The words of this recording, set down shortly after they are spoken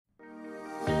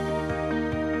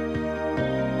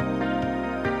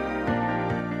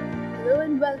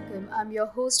Welcome. I'm your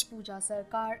host Pooja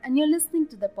Sarkar, and you're listening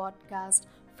to the podcast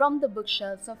From the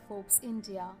Bookshelves of Forbes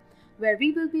India, where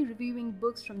we will be reviewing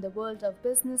books from the world of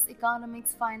business,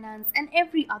 economics, finance, and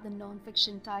every other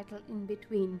non-fiction title in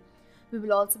between. We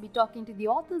will also be talking to the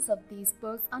authors of these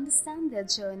books, understand their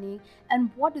journey,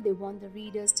 and what do they want the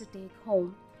readers to take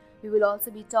home. We will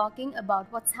also be talking about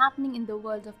what's happening in the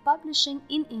world of publishing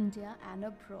in India and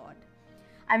abroad.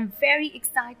 I'm very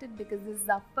excited because this is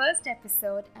our first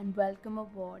episode, and welcome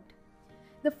aboard.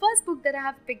 The first book that I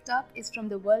have picked up is from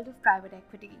the world of private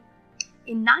equity.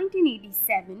 In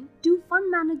 1987, two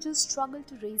fund managers struggled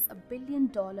to raise $1 billion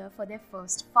for their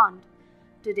first fund.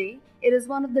 Today, it is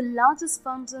one of the largest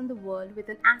funds in the world with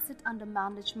an asset under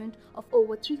management of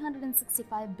over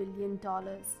 $365 billion.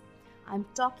 I'm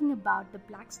talking about the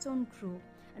Blackstone Group,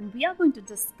 and we are going to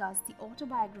discuss the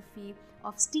autobiography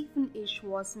of Stephen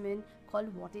Schwarzman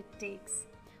called What It Takes.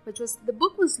 The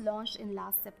book was launched in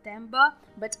last September,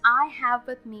 but I have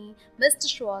with me Mr.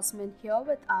 Schwarzman here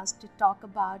with us to talk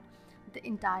about the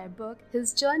entire book,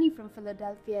 his journey from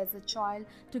Philadelphia as a child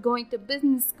to going to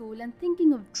business school and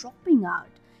thinking of dropping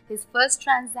out, his first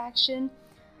transaction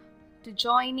to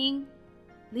joining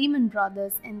Lehman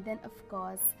Brothers, and then of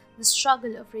course the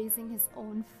struggle of raising his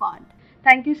own fund.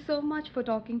 Thank you so much for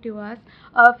talking to us.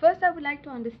 First, I would like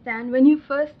to understand, when you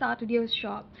first started your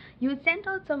shop, you had sent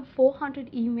out some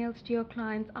 400 emails to your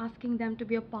clients asking them to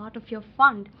be a part of your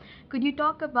fund. Could you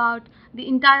talk about the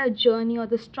entire journey or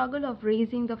the struggle of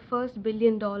raising the first $1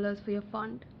 billion for your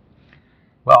fund?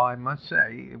 Well, I must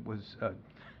say it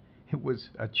was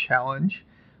a challenge.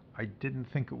 I didn't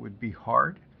think it would be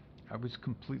hard. I was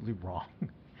completely wrong.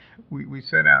 We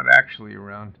set out actually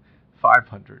around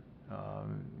 500.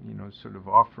 Sort of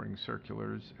offering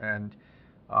circulars, and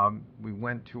we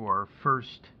went to our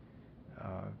first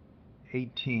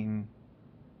 18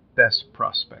 best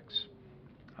prospects,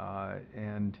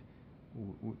 and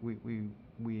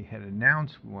we had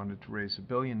announced we wanted to raise $1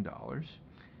 billion.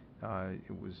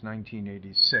 It was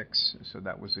 1986, so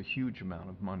that was a huge amount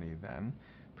of money then,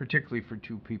 particularly for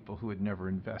two people who had never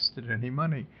invested any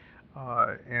money,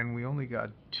 and we only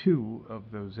got 2 of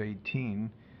those 18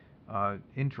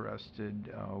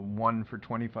 interested, one for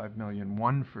 25 million,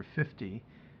 one for 50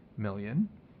 million.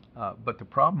 But the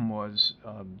problem was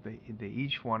they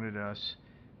each wanted us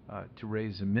to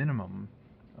raise a minimum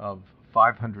of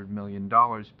 $500 million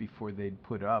before they'd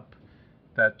put up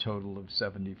that total of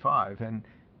 75. And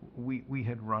we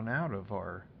had run out of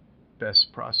our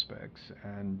best prospects,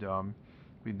 and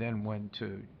we then went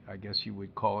to, I guess you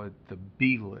would call it, the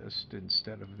B list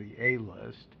instead of the A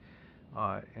list.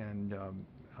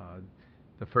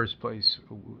 The first place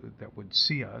that would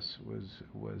see us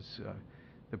was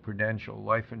the Prudential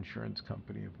Life Insurance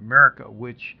Company of America,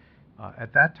 which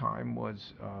at that time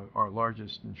was our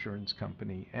largest insurance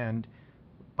company and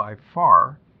by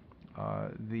far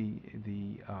the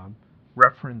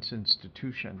reference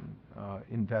institution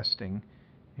investing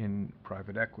in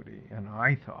private equity. And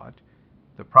I thought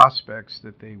the prospects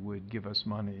that they would give us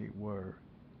money were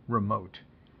remote.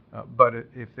 But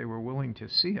if they were willing to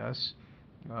see us,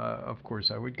 of course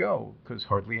I would go, because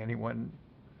hardly anyone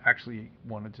actually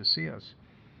wanted to see us.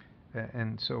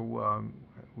 And so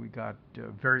we got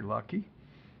very lucky.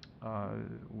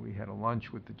 We had a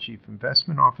lunch with the chief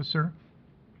investment officer,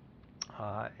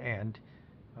 and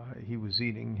he was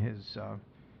eating his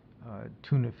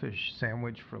tuna fish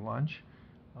sandwich for lunch,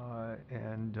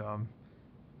 and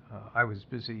I was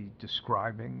busy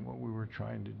describing what we were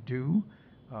trying to do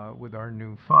with our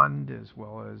new fund, as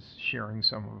well as sharing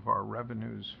some of our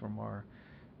revenues from our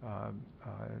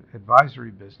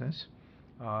advisory business.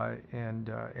 And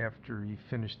after he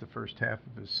finished the first half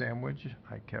of his sandwich,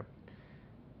 I kept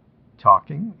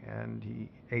talking, and he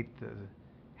ate the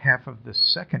half of the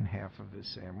second half of his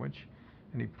sandwich,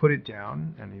 and he put it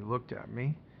down, and he looked at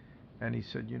me, and he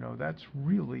said, that's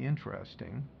really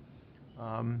interesting.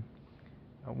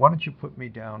 Why don't you put me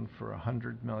down for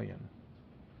 $100 million?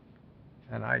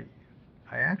 And I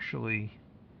actually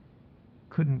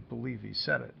couldn't believe he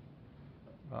said it,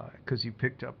 because he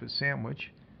picked up his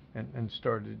sandwich and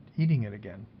started eating it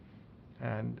again.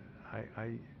 And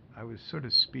I was sort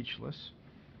of speechless.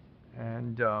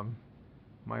 And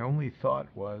my only thought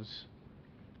was,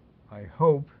 I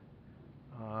hope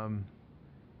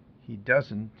he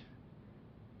doesn't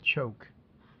choke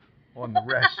on the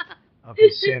rest of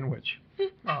his sandwich.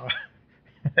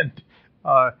 And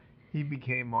he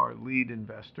became our lead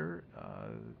investor,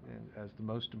 as the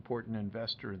most important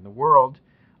investor in the world.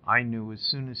 I knew as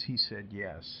soon as he said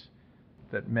yes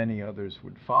that many others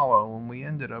would follow, and we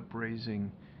ended up raising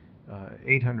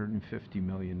 $850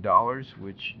 million,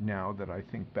 which now that I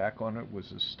think back on it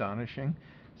was astonishing.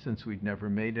 since we'd never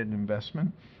made an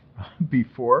investment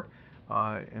before.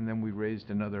 And then we raised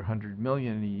another 100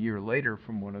 million a year later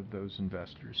from one of those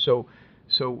investors. So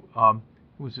it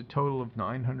was a total of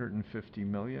 950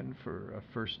 million for a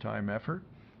first-time effort,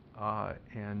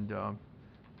 and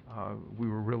we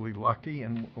were really lucky.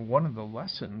 And one of the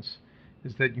lessons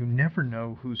is that you never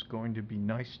know who's going to be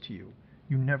nice to you.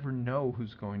 You never know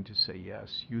who's going to say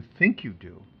yes. You think you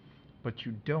do, but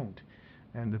you don't.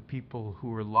 And the people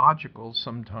who are logical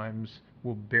sometimes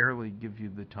will barely give you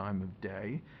the time of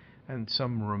day, and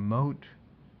some remote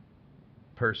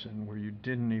person where you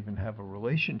didn't even have a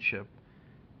relationship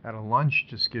at a lunch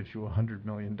just gives you $100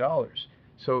 million.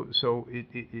 So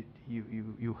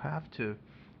you have to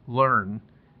learn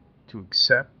to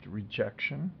accept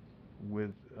rejection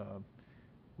with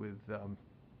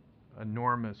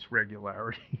enormous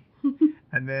regularity,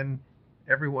 and then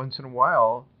every once in a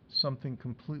while something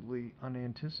completely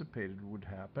unanticipated would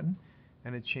happen,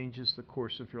 and it changes the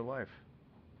course of your life.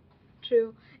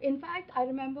 True. In fact, I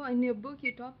remember in your book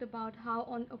you talked about how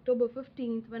on October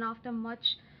 15th, when after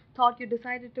much thought you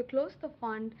decided to close the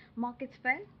fund, markets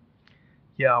fell.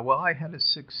 Yeah, well, I had a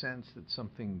sixth sense that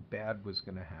something bad was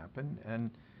going to happen,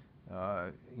 and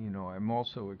I'm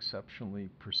also exceptionally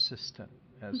persistent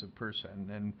as a person,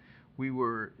 and we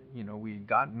had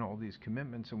gotten all these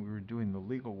commitments, and we were doing the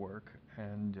legal work,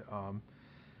 and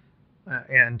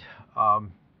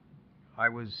I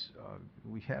was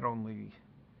we had only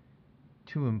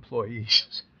 2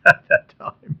 employees at that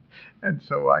time, and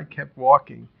so I kept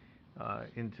walking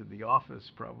into the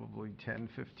office probably 10,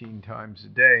 15 times a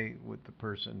day with the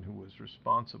person who was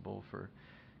responsible for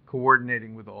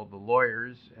coordinating with all the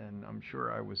lawyers, and I'm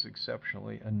sure I was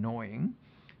exceptionally annoying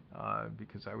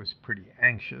because I was pretty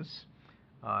anxious.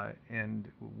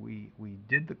 And we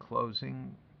did the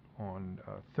closing on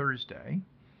Thursday.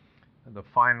 The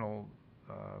final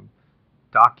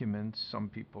documents some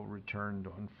people returned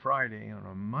on Friday, and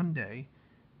on Monday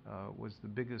was the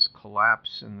biggest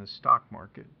collapse in the stock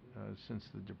market since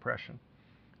the Depression.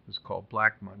 It was called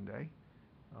Black Monday.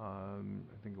 I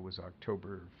think it was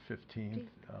October 15th,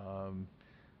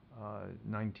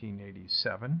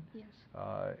 1987. Yes.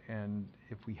 And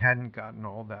if we hadn't gotten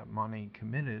all that money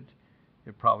committed,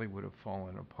 it probably would have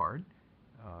fallen apart.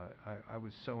 I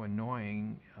was so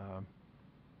annoying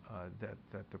that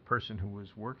the person who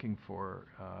was working for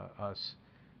us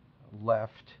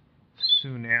left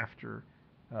soon after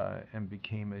and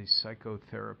became a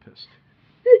psychotherapist.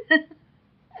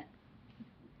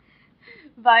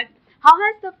 But how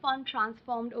has the fund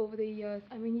transformed over the years?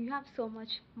 I mean, you have so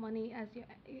much money as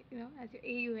your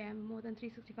AUM, more than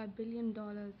 $365 billion.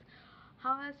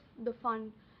 How has the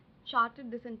fund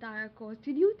charted this entire course?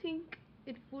 Did you think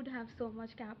it would have so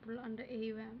much capital under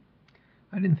AUM?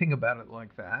 I didn't think about it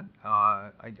like that.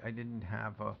 I didn't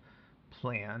have a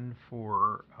plan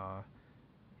for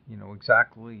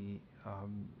exactly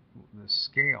the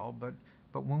scale, but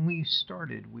when we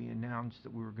started, we announced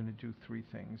that we were going to do three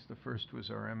things. The first was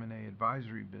our M&A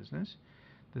advisory business.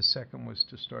 The second was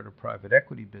to start a private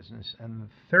equity business, and the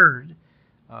third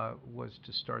was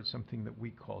to start something that we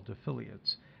called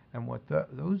affiliates. And what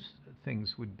those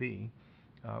things would be,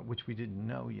 which we didn't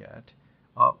know yet,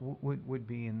 would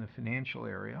be in the financial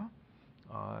area.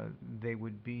 They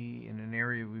would be in an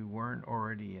area we weren't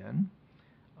already in.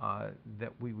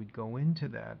 That we would go into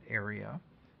that area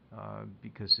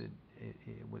because it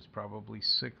was probably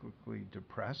cyclically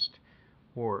depressed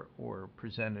or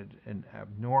presented an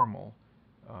abnormal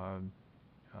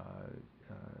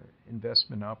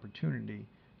investment opportunity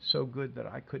so good that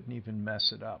I couldn't even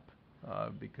mess it up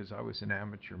because I was an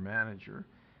amateur manager.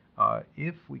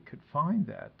 If we could find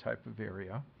that type of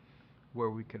area where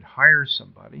we could hire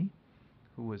somebody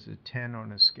who was a 10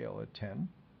 on a scale of 10,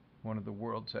 one of the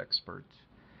world's experts,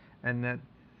 and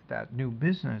that new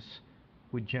business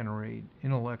would generate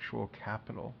intellectual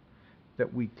capital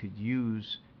that we could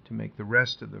use to make the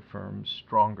rest of the firm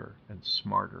stronger and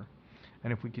smarter.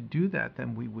 And if we could do that,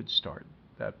 then we would start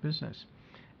that business.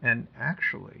 And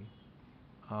actually,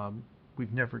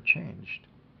 we've never changed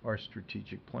our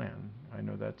strategic plan. I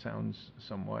know that sounds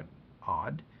somewhat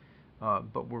odd,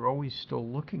 but we're always still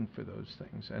looking for those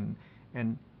things.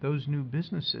 And those new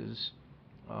businesses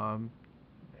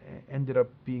ended up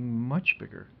being much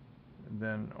bigger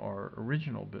than our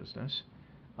original business,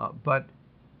 but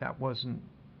that wasn't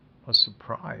a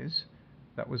surprise.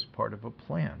 That was part of a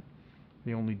plan.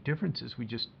 The only difference is we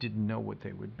just didn't know what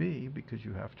they would be because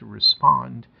you have to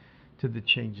respond to the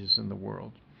changes in the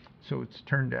world. So it's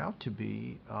turned out to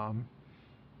be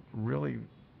really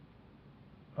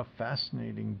a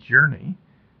fascinating journey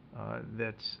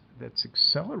that's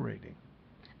accelerating.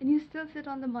 And you still sit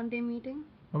on the Monday meeting?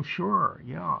 Oh, sure.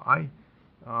 Yeah,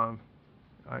 uh,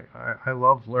 I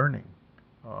love learning,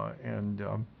 and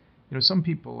some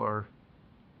people are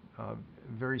uh,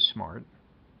 very smart,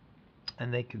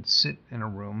 and they can sit in a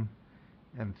room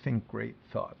and think great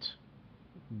thoughts.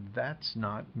 That's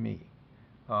not me.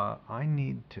 I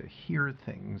need to hear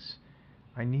things.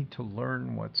 I need to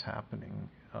learn what's happening.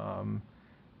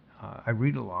 I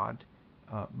read a lot,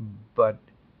 uh, but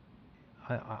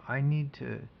I need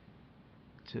to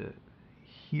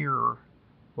hear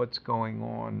what's going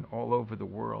on all over the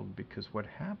world, because what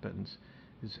happens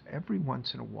is every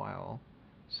once in a while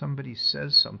somebody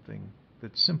says something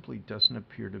that simply doesn't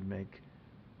appear to make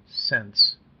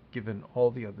sense given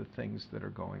all the other things that are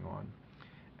going on.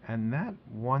 And that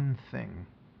one thing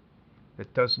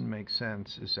that doesn't make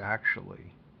sense is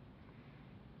actually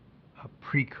a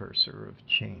precursor of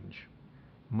change.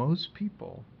 Most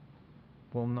people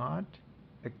will not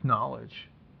acknowledge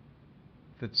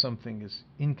that something is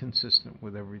inconsistent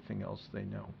with everything else they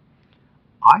know.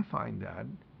 I find that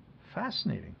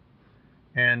fascinating.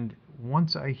 And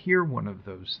once I hear one of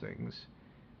those things,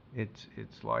 it's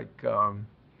like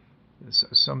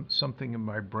something in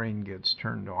my brain gets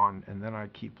turned on, and then I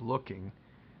keep looking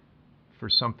for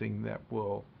something that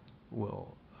will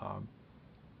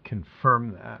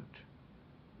confirm that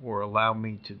or allow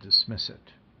me to dismiss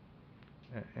it.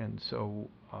 And so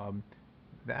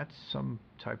that's some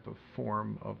type of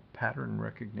form of pattern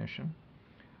recognition.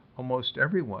 Almost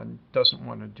everyone doesn't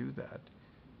want to do that,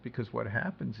 because what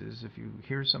happens is if you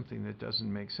hear something that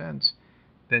doesn't make sense,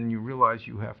 then you realize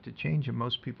you have to change, and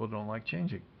most people don't like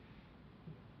changing,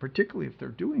 particularly if they're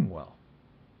doing well,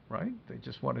 right? They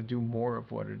just want to do more of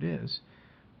what it is.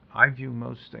 I view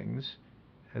most things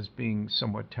as being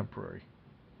somewhat temporary,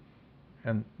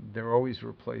 and they're always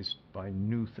replaced by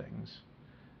new things,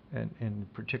 and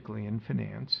particularly in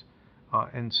finance.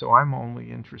 And so I'm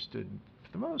only interested,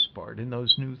 for the most part, in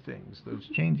those new things, those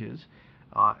changes.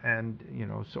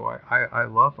 So I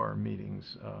love our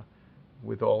meetings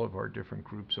with all of our different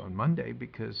groups on Monday,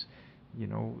 because,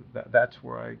 that's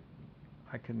where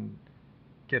I can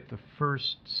get the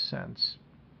first sense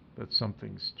that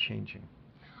something's changing.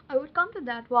 I would come to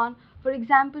that one. For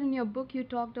example, in your book, you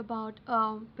talked about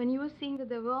when you were seeing that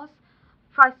there was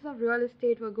prices of real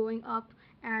estate were going up,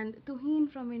 and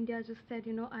Tuhin from India just said,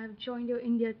 I have joined your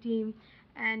India team,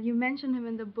 and you mentioned him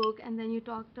in the book, and then you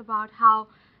talked about how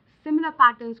similar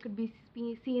patterns could be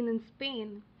seen in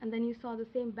Spain, and then you saw the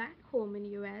same back home in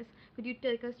US. Could you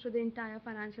take us through the entire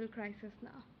financial crisis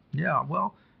now? Yeah,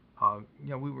 well,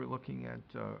 we were looking at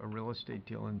a real estate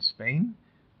deal in Spain,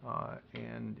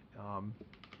 and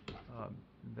uh,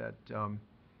 that um,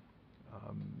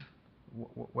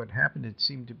 what happened, it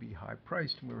seemed to be high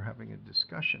priced, and we were having a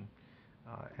discussion.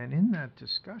 And in that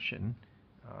discussion,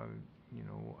 uh,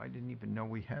 I didn't even know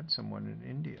we had someone in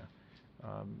India,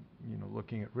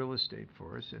 looking at real estate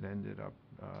for us. It ended up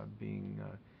being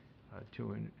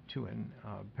Tuin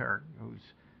Parrott,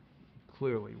 who's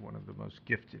clearly one of the most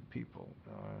gifted people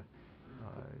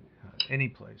any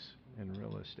place in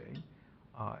real estate.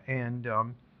 And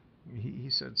he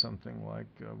said something like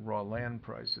raw land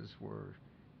prices were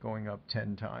going up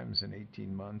 10 times in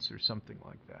 18 months or something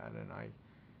like that. And I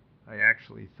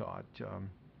actually thought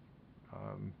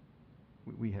um,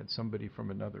 we had somebody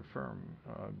from another firm,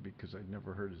 because I'd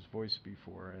never heard his voice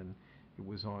before, and it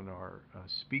was on our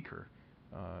speaker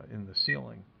in the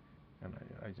ceiling. And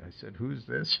I said, "Who's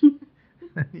this?"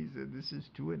 And he said, "This is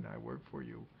Tuin. I work for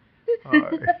you."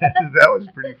 That was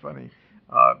pretty funny.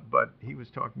 But he was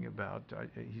talking about.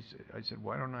 I said,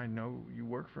 "Why don't I know you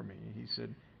work for me?" He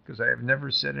said, "Because I have never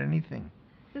said anything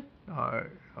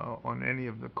on any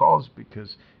of the calls,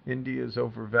 because India is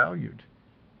overvalued.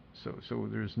 So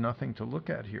there's nothing to look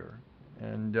at here."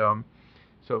 And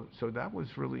so that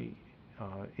was really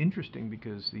interesting,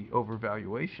 because the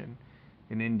overvaluation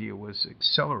in India was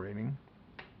accelerating,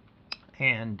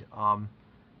 and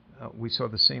we saw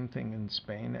the same thing in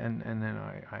Spain, and then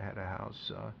I had a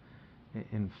house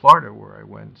in Florida where I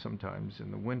went sometimes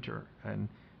in the winter, and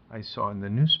I saw in the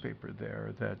newspaper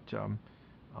there that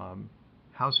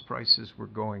house prices were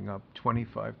going up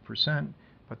 25%,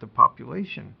 but the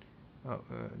population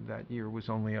that year was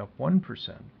only up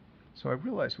 1%. So I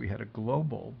realized we had a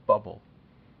global bubble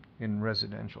in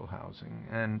residential housing,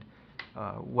 and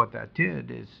what that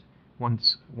did is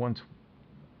once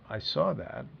I saw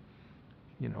that,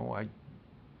 I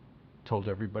told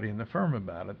everybody in the firm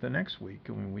about it the next week,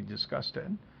 and we discussed it,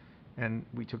 and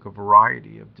we took a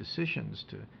variety of decisions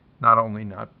to not only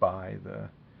not buy the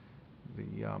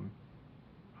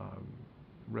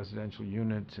residential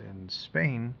units in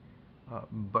Spain,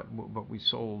 but we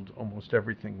sold almost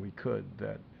everything we could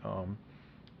that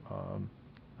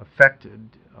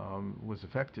was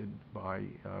affected by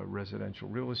residential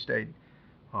real estate,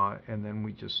 and then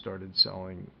we just started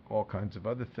selling all kinds of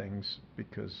other things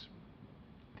because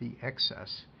the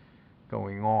excess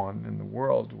going on in the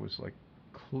world was like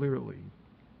clearly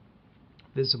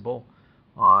visible,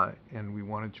 and we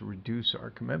wanted to reduce our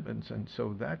commitments, and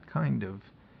so that kind of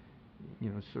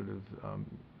sort of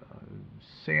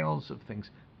sales of things.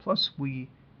 Plus, we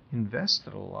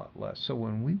invested a lot less. So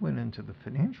when we went into the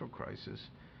financial crisis,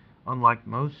 unlike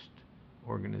most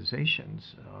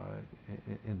organizations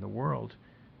in the world,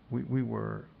 we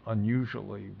were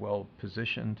unusually well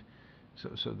positioned,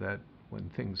 so that when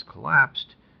things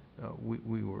collapsed,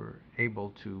 we were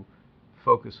able to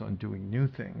focus on doing new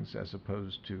things as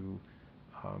opposed to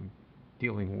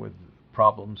dealing with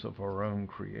problems of our own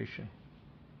creation.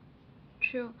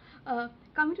 True.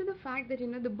 Coming to the fact that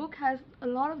the book has a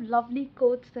lot of lovely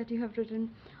quotes that you have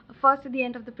written. First, at the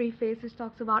end of the preface, it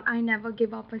talks about "I never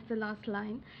give up" as the last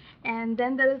line, and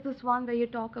then there is this one where you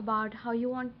talk about how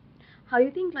you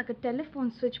think like a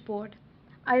telephone switchboard.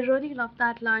 I really love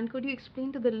that line. Could you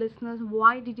explain to the listeners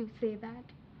why did you say that?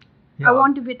 I Yeah,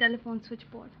 want to be a telephone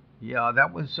switchboard. yeah,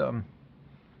 that was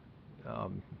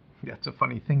that's a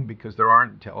funny thing because there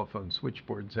aren't telephone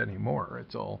switchboards anymore.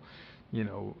 It's all,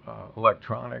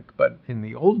 electronic. But in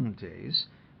the olden days,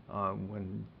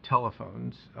 when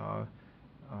telephones,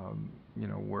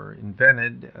 were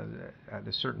invented at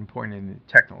a certain point in the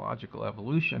technological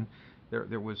evolution,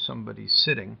 there was somebody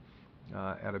sitting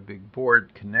at a big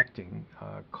board connecting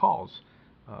calls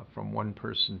from one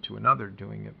person to another,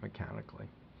 doing it mechanically.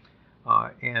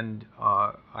 And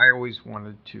I always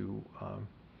wanted to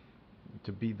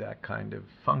be that kind of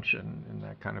function,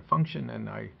 and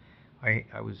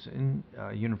I was in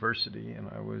university, and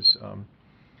I was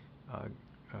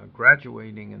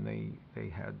graduating, and they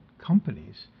had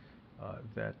companies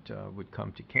that would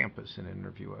come to campus and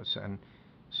interview us, and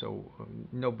so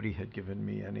nobody had given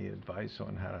me any advice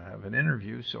on how to have an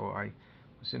interview, so I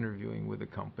was interviewing with a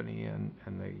company, and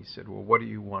they said, well, what do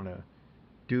you want to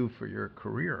do for your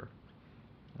career?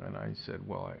 And I said,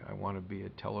 well, I want to be a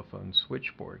telephone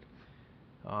switchboard.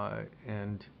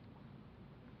 And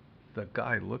the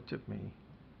guy looked at me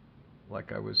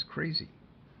like I was crazy.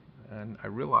 And I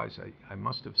realized I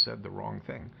must have said the wrong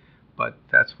thing. But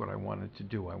that's what I wanted to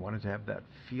do. I wanted to have that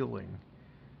feeling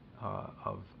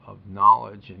of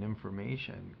knowledge and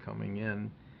information coming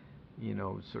in,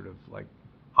 sort of like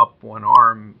up one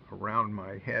arm, around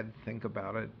my head, think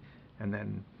about it, and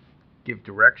then give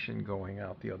direction going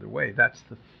out the other way. That's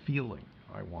the feeling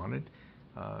I wanted.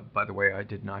 By the way, I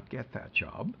did not get that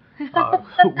job,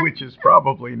 which is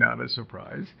probably not a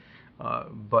surprise.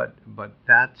 But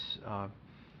that's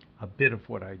a bit of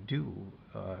what I do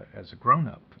as a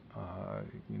grown-up.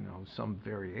 Some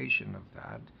variation of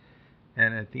that.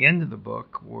 And at the end of the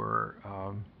book, where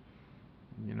I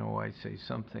say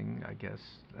something, I guess,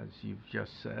 as you've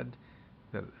just said,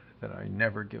 that I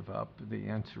never give up. The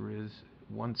answer is,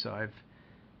 once I've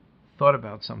thought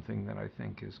about something that I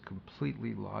think is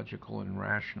completely logical and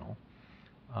rational,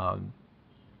 and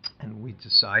we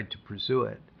decide to pursue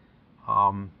it,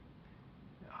 I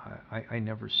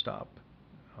never stop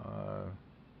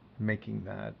making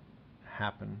that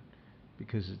happen,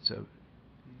 because it's a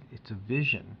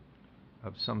vision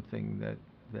of something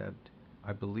that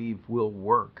I believe will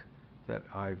work, that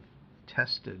I've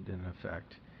tested in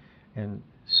effect, and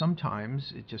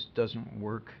sometimes it just doesn't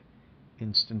work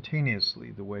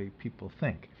instantaneously the way people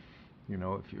think.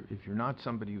 If you're not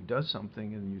somebody who does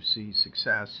something and you see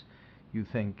success, you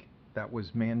think that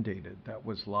was mandated, that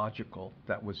was logical,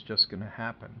 that was just going to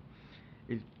happen.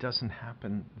 It doesn't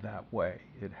happen that way.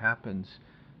 It happens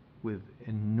with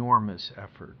enormous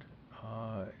effort,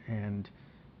 and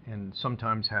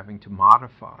sometimes having to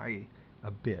modify a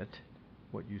bit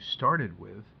what you started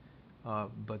with,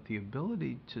 but the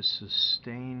ability to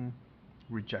sustain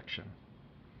rejection,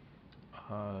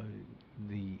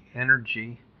 the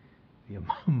energy, the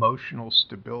emotional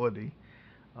stability,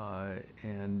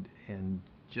 and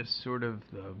just sort of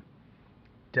the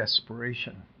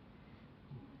desperation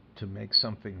to make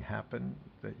something happen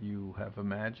that you have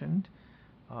imagined.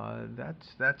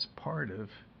 That's part of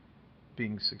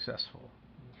being successful.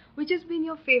 Which has been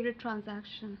your favorite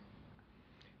transaction?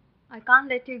 I can't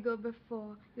let you go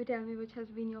before you tell me which has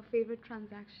been your favorite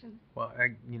transaction. Well,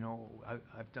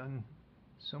 I've done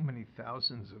so many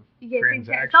thousands of Yes, exactly.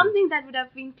 transactions. Something that would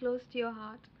have been close to your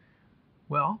heart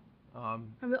Well,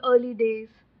 from the early days.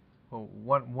 well,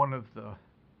 one of the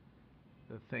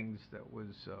things that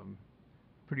was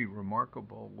pretty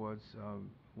remarkable was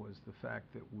the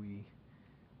fact that we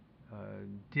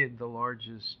did the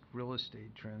largest real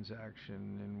estate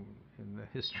transaction in the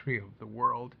history of the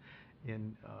world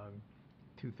in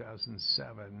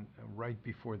 2007, right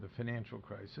before the financial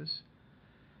crisis.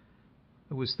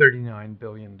 It was $39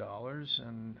 billion,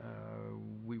 and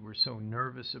we were so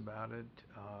nervous about it,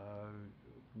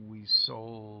 we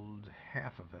sold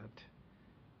half of it,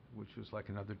 which was like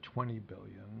another 20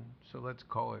 billion. So let's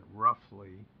call it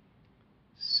roughly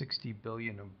 60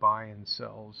 billion of buy and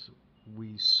sells.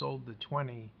 We sold the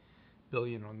 20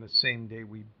 billion on the same day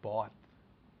we bought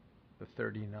the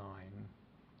 39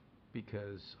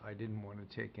 because I didn't want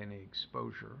to take any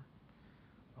exposure.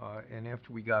 And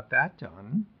after we got that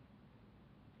done,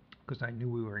 because I knew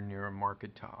we were near a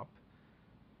market top,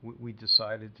 we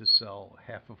decided to sell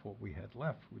half of what we had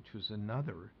left, which was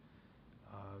another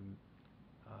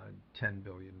 $10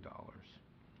 billion.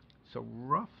 So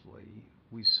roughly,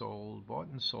 we bought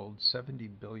and sold $70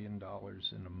 billion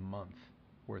in a month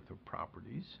worth of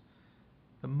properties.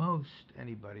 The most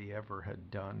anybody ever had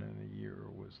done in a year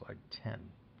was like 10.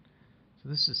 So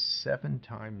this is 7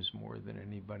 times more than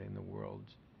anybody in the world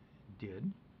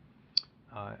did.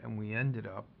 And we ended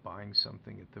up buying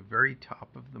something at the very top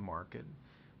of the market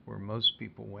where most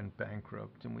people went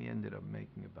bankrupt, and we ended up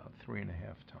making about 3.5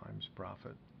 times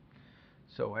profit.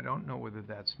 So I don't know whether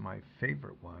that's my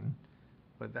favorite one,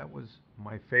 but that was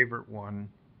my favorite one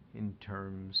in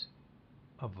terms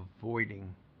of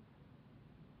avoiding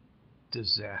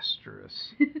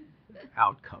disastrous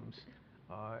outcomes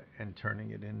and turning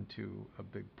it into a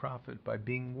big profit by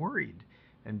being worried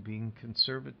and being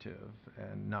conservative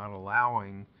and not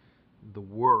allowing the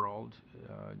world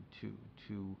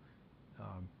to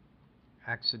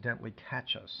accidentally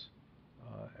catch us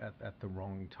at the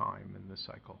wrong time in the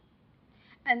cycle.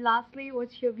 And lastly,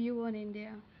 what's your view on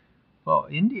India? Well,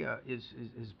 India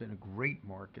has been a great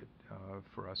market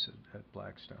for us at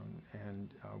Blackstone, and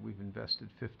we've invested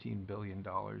 $15 billion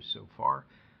so far,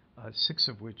 6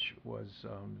 of which was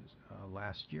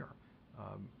last year,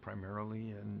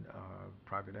 primarily in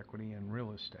private equity and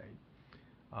real estate.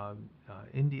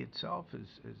 India itself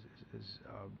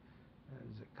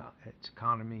its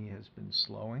economy has been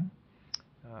slowing.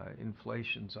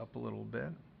 Inflation's up a little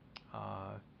bit.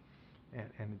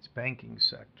 And its banking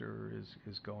sector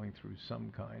is going through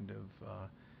some kind of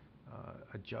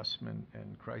adjustment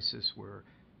and crisis where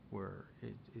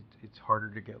it's harder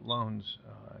to get loans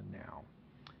now.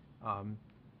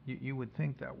 You would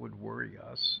think that would worry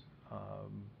us,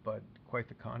 but quite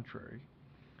the contrary.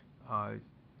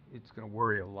 It's going to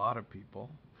worry a lot of people,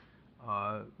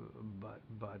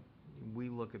 but we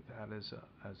look at that as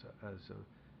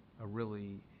a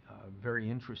really very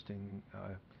interesting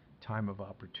time of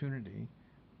opportunity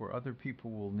where other people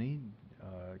will need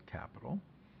capital,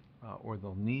 or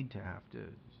they'll need to have to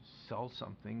sell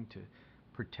something to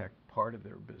protect part of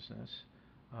their business.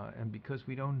 And because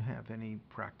we don't have any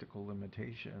practical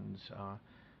limitations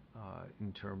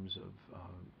in terms of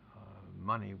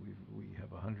money, we have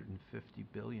 $150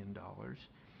 billion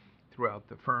throughout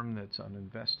the firm that's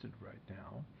uninvested right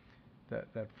now.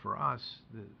 That for us,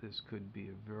 this could be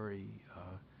a very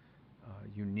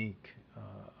unique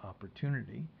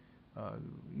opportunity.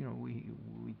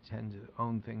 We tend to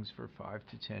own things for 5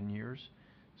 to 10 years,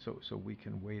 so we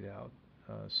can wait out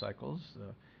cycles.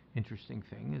 The interesting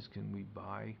thing is, can we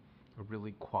buy a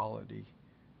really quality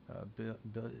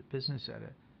business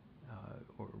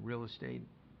or real estate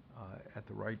at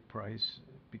the right price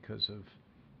because of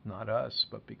not us,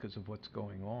 but because of what's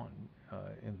going on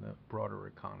in the broader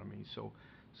economy. So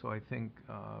I think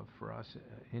for us,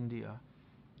 India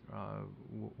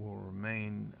will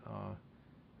remain a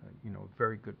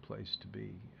very good place to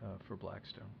be for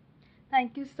Blackstone.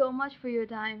 Thank you so much for your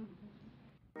time.